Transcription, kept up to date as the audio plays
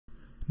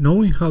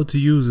Knowing how to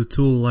use a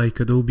tool like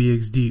Adobe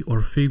XD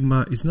or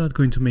Figma is not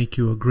going to make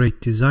you a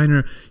great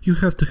designer. You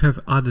have to have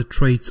other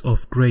traits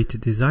of great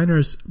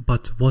designers,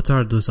 but what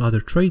are those other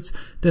traits?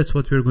 That's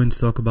what we're going to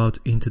talk about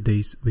in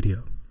today's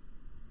video.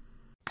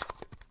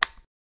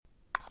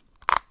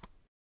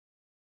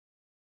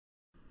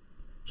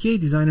 Hey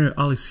designer,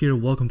 Alex here,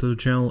 welcome to the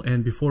channel,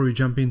 and before we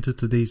jump into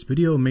today's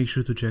video, make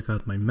sure to check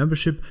out my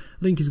membership.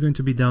 Link is going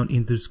to be down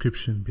in the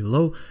description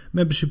below.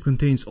 Membership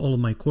contains all of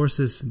my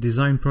courses,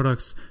 design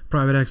products,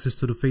 private access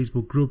to the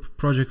Facebook group,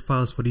 project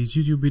files for these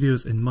YouTube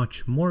videos, and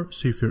much more.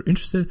 So if you're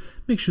interested,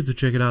 make sure to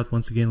check it out.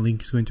 Once again,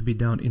 link is going to be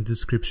down in the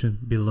description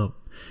below.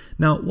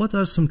 Now, what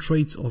are some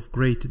traits of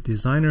great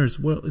designers?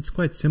 Well, it's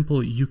quite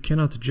simple. You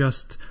cannot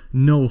just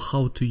know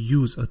how to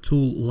use a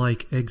tool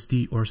like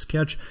XD or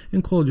Sketch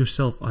and call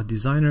yourself a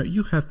designer.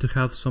 You have to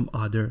have some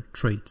other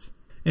traits.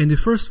 And the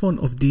first one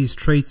of these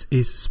traits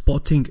is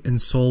spotting and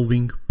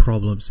solving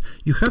problems.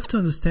 You have to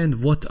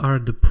understand what are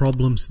the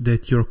problems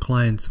that your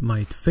clients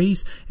might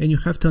face, and you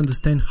have to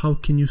understand how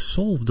can you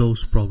solve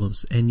those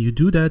problems. And you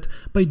do that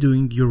by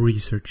doing your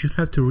research. You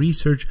have to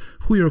research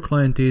who your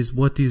client is,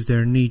 what is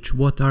their niche,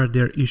 what are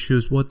their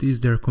issues, what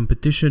is their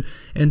competition,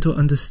 and to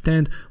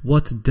understand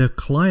what the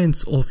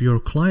clients of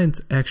your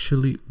clients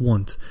actually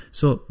want.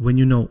 So when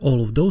you know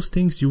all of those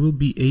things, you will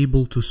be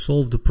able to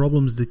solve the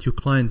problems that your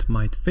client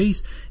might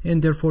face,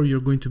 and therefore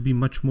you're going to be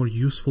much more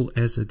useful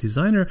as a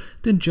designer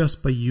than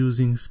just by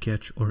using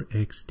Sketch or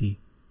XD.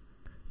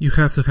 You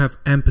have to have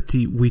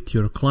empathy with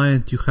your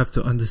client. You have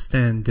to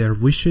understand their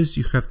wishes.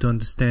 You have to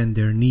understand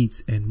their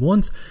needs and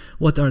wants.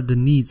 What are the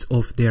needs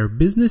of their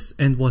business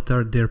and what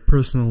are their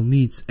personal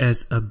needs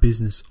as a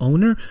business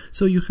owner?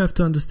 So you have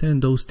to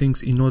understand those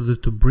things in order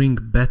to bring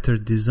better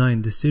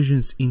design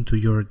decisions into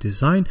your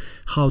design.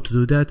 How to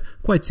do that?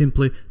 Quite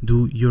simply,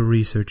 do your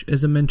research.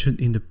 As I mentioned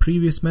in the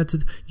previous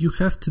method, you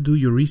have to do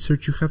your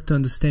research. You have to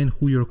understand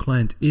who your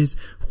client is,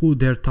 who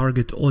their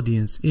target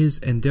audience is,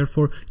 and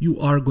therefore you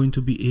are going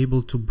to be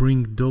able to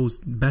bring those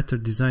better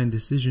design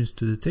decisions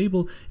to the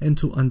table and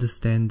to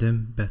understand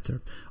them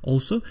better.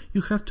 Also,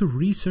 you have to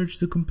research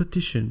the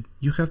competition.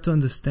 You have to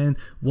understand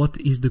what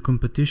is the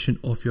competition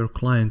of your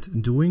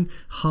client doing,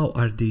 how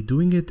are they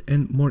doing it,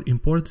 and more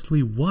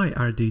importantly, why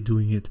are they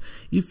doing it.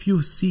 If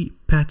you see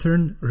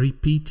pattern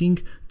repeating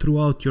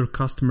throughout your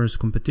customers'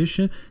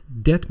 competition,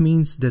 that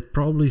means that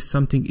probably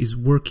something is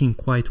working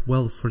quite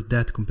well for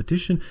that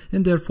competition,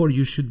 and therefore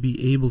you should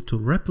be able to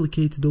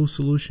replicate those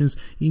solutions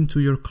into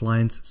your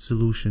client's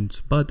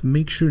solutions. But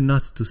make sure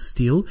not to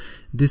steal.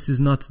 This is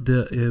not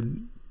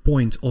the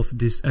point of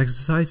this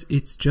exercise.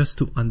 It's just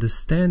to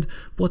understand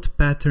what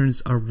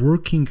patterns are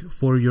working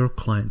for your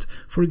client.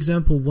 For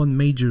example, one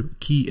major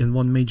key and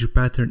one major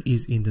pattern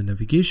is in the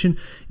navigation.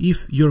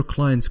 If your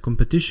client's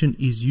competition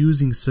is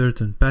using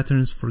certain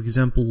patterns, for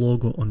example,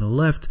 logo on the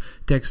left,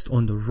 text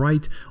on the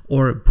right,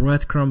 or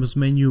breadcrumbs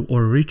menu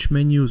or rich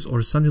menus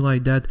or something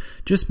like that,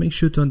 just make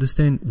sure to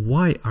understand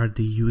why are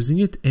they using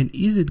it and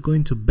is it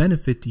going to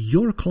benefit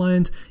your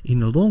client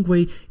in a long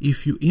way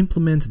if you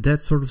implement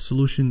that sort of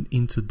solution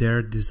into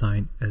their design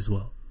as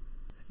well.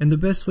 And the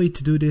best way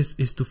to do this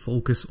is to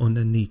focus on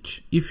a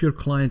niche. If your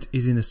client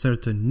is in a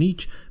certain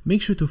niche,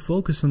 make sure to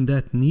focus on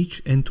that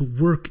niche and to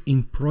work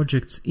in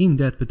projects in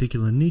that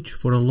particular niche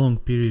for a long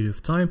period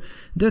of time.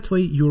 That way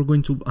you're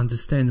going to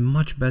understand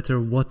much better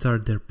what are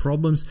their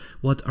problems,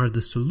 what are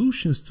the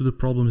solutions to the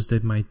problems they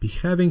might be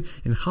having,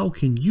 and how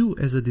can you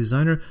as a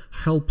designer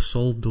help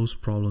solve those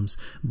problems.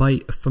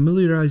 By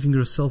familiarizing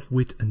yourself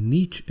with a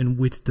niche and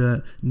with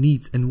the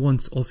needs and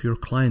wants of your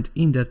client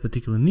in that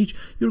particular niche,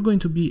 you're going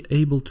to be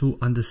able to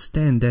understand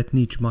that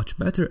niche much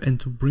better and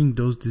to bring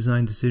those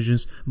design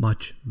decisions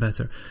much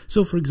better.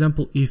 So for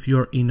example, if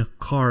you're in a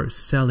car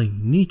selling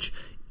niche,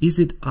 is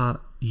it a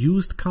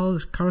used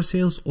car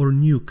sales or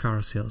new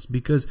car sales?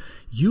 Because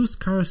used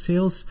car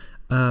sales,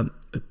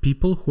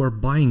 people who are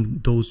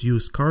buying those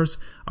used cars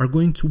are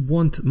going to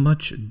want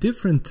much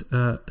different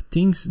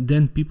things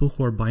than people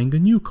who are buying a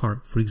new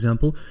car. For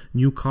example,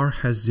 new car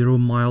has 0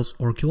 miles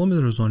or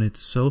kilometers on it,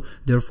 so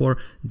therefore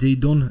they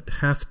don't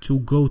have to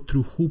go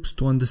through hoops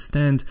to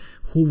understand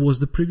who was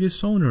the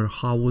previous owner,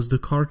 how was the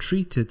car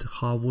treated,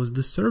 how was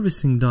the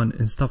servicing done,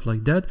 and stuff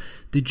like that.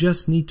 They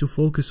just need to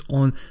focus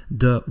on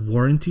the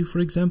warranty, for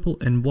example,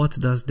 and what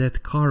does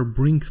that car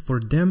bring for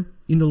them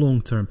in the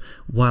long term.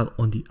 While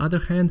on the other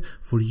hand,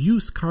 for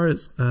used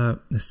cars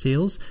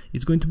sales,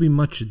 it's going to be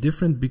much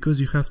different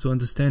because you have to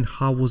understand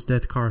how was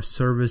that car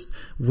serviced,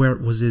 where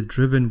was it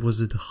driven,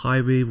 was it a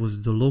highway, was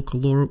it the local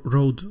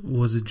road,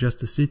 was it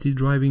just a city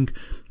driving,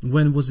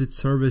 when was it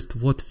serviced,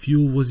 what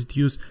fuel was it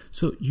used.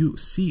 So you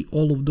see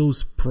all of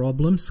those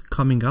problems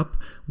coming up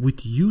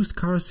with used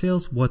car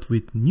sales. What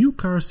with new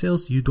car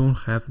sales, you don't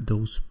have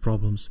those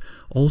problems.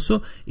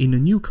 Also, in a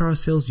new car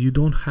sales, you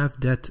don't have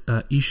that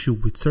issue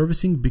with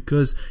servicing,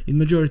 because in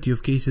majority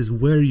of cases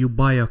where you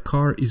buy a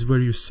car is where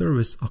you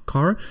service a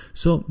car.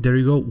 So there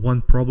you go,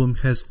 one problem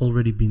has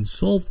already been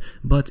solved.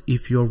 But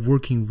if you're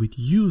working with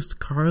used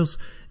cars,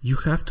 you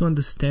have to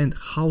understand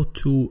how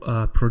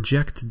to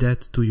project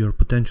that to your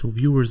potential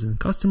viewers and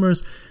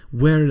customers.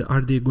 Where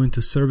are they going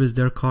to service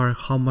their car?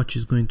 How much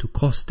is going to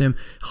cost them?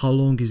 How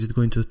long is it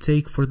going to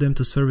take for them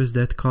to service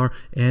that car?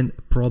 And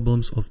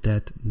problems of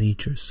that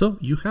nature. So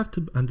you have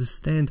to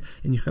understand,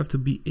 and you have to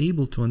be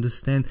able to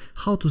understand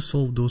how to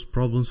solve those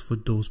problems for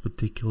those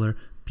particular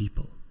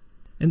people.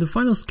 And the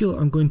final skill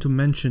I'm going to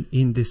mention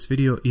in this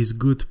video is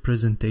good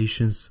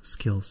presentations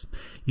skills.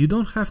 You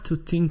don't have to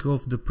think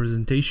of the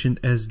presentation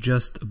as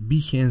just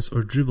Behance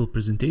or Dribbble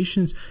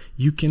presentations.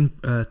 You can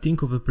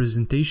think of a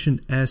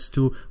presentation as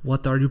to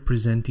what are you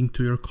presenting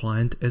to your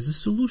client as a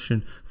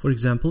solution. For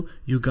example,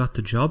 you got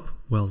the job,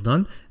 well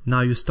done.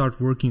 Now you start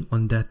working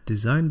on that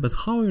design, but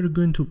how are you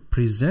going to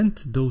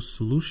present those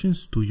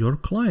solutions to your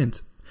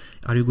client?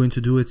 Are you going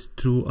to do it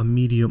through a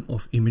medium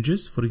of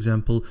images? For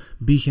example,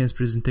 Behance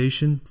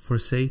presentation for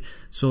say,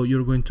 so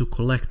you're going to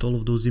collect all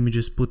of those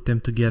images, put them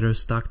together,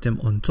 stack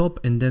them on top,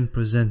 and then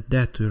present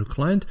that to your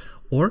client?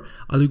 Or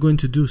are you going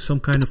to do some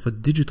kind of a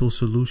digital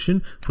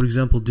solution, for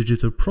example,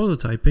 digital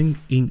prototyping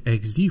in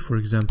XD, for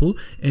example,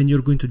 and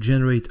you're going to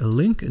generate a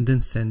link and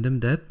then send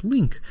them that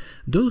link?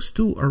 Those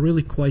two are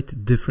really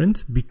quite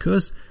different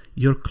because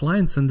your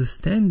client's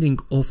understanding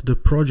of the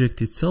project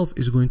itself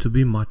is going to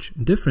be much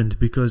different,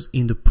 because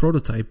in the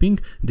prototyping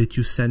that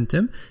you send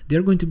them,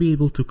 they're going to be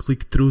able to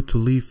click through to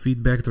leave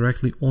feedback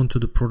directly onto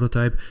the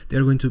prototype.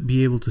 They're going to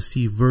be able to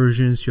see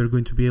versions. You're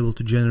going to be able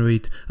to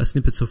generate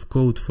snippets of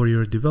code for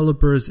your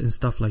developers and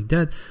stuff like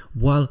that.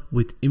 While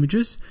with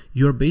images,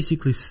 you're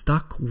basically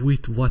stuck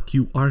with what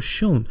you are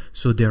shown.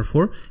 So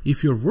therefore,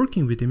 if you're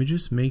working with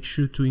images, make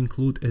sure to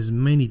include as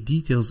many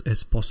details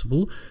as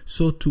possible,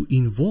 so to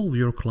involve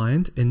your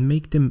client and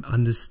make them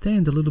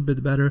understand a little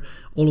bit better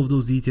all of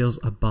those details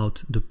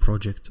about the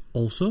project.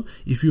 Also,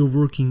 if you're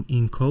working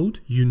in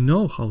code, you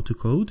know how to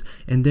code,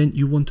 and then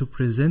you want to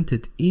present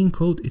it in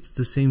code, it's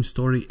the same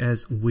story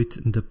as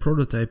with the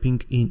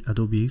prototyping in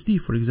Adobe XD.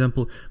 For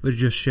example, we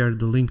just shared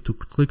the link to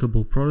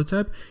Clickable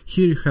Prototype.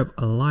 Here you have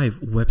a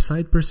live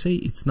website per se.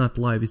 It's not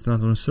live, it's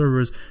not on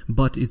servers,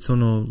 but it's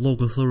on a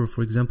local server.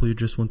 For example, you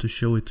just want to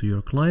show it to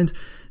your client.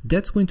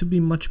 That's going to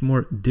be much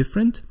more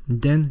different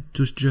than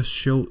to just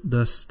show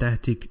the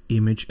static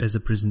image as a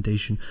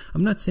presentation.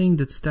 I'm not saying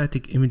that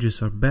static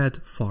images are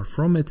bad, far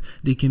from it.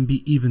 They can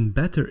be even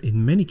better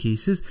in many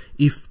cases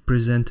if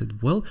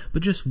presented well,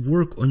 but just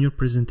work on your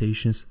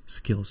presentations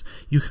skills.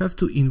 You have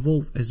to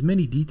involve as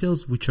many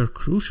details which are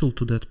crucial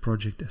to that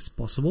project as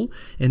possible,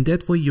 and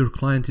that way your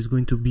client is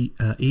going to be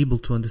able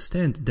to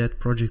understand that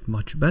project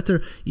much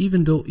better,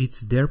 even though it's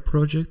their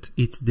project,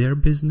 it's their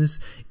business.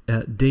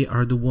 They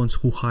are the ones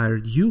who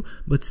hired you,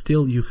 but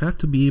still you have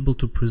to be able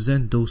to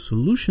present those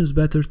solutions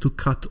better to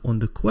cut on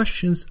the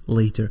questions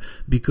later.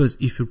 Because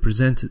if you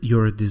present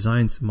your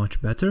designs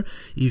much better,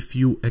 if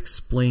you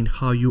explain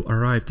how you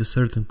arrived to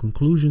certain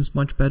conclusions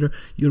much better,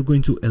 you're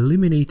going to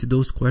eliminate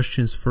those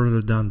questions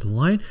further down the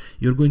line.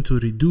 You're going to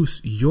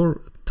reduce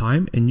your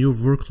time and your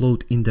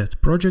workload in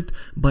that project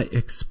by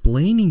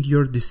explaining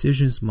your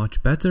decisions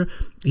much better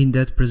in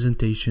that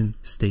presentation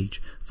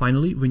stage.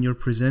 Finally, when you're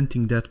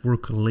presenting that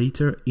work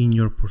later in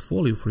your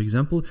portfolio, for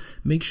example,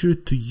 make sure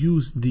to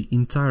use the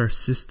entire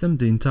system,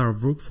 the entire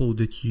workflow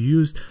that you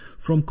used,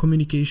 from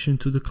communication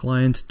to the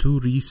client,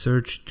 to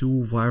research, to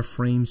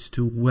wireframes,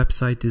 to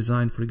website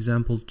design, for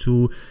example,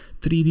 to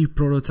 3D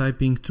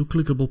prototyping, to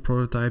clickable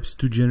prototypes,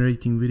 to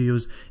generating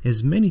videos,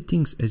 as many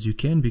things as you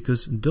can,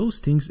 because those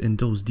things and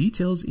those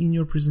details in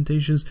your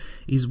presentations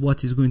is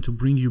what is going to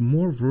bring you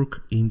more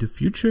work in the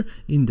future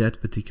in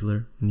that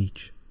particular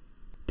niche.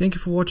 Thank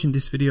you for watching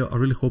this video. I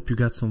really hope you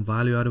got some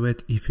value out of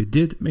it. If you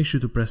did, make sure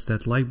to press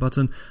that like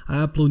button. I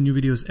upload new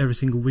videos every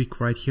single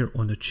week right here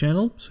on the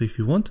channel. So if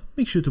you want,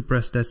 make sure to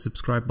press that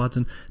subscribe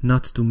button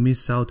not to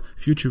miss out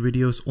future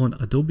videos on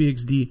Adobe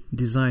XD,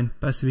 design,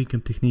 passive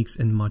income techniques,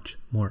 and much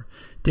more.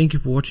 Thank you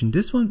for watching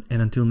this one,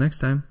 and until next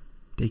time,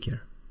 take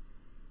care.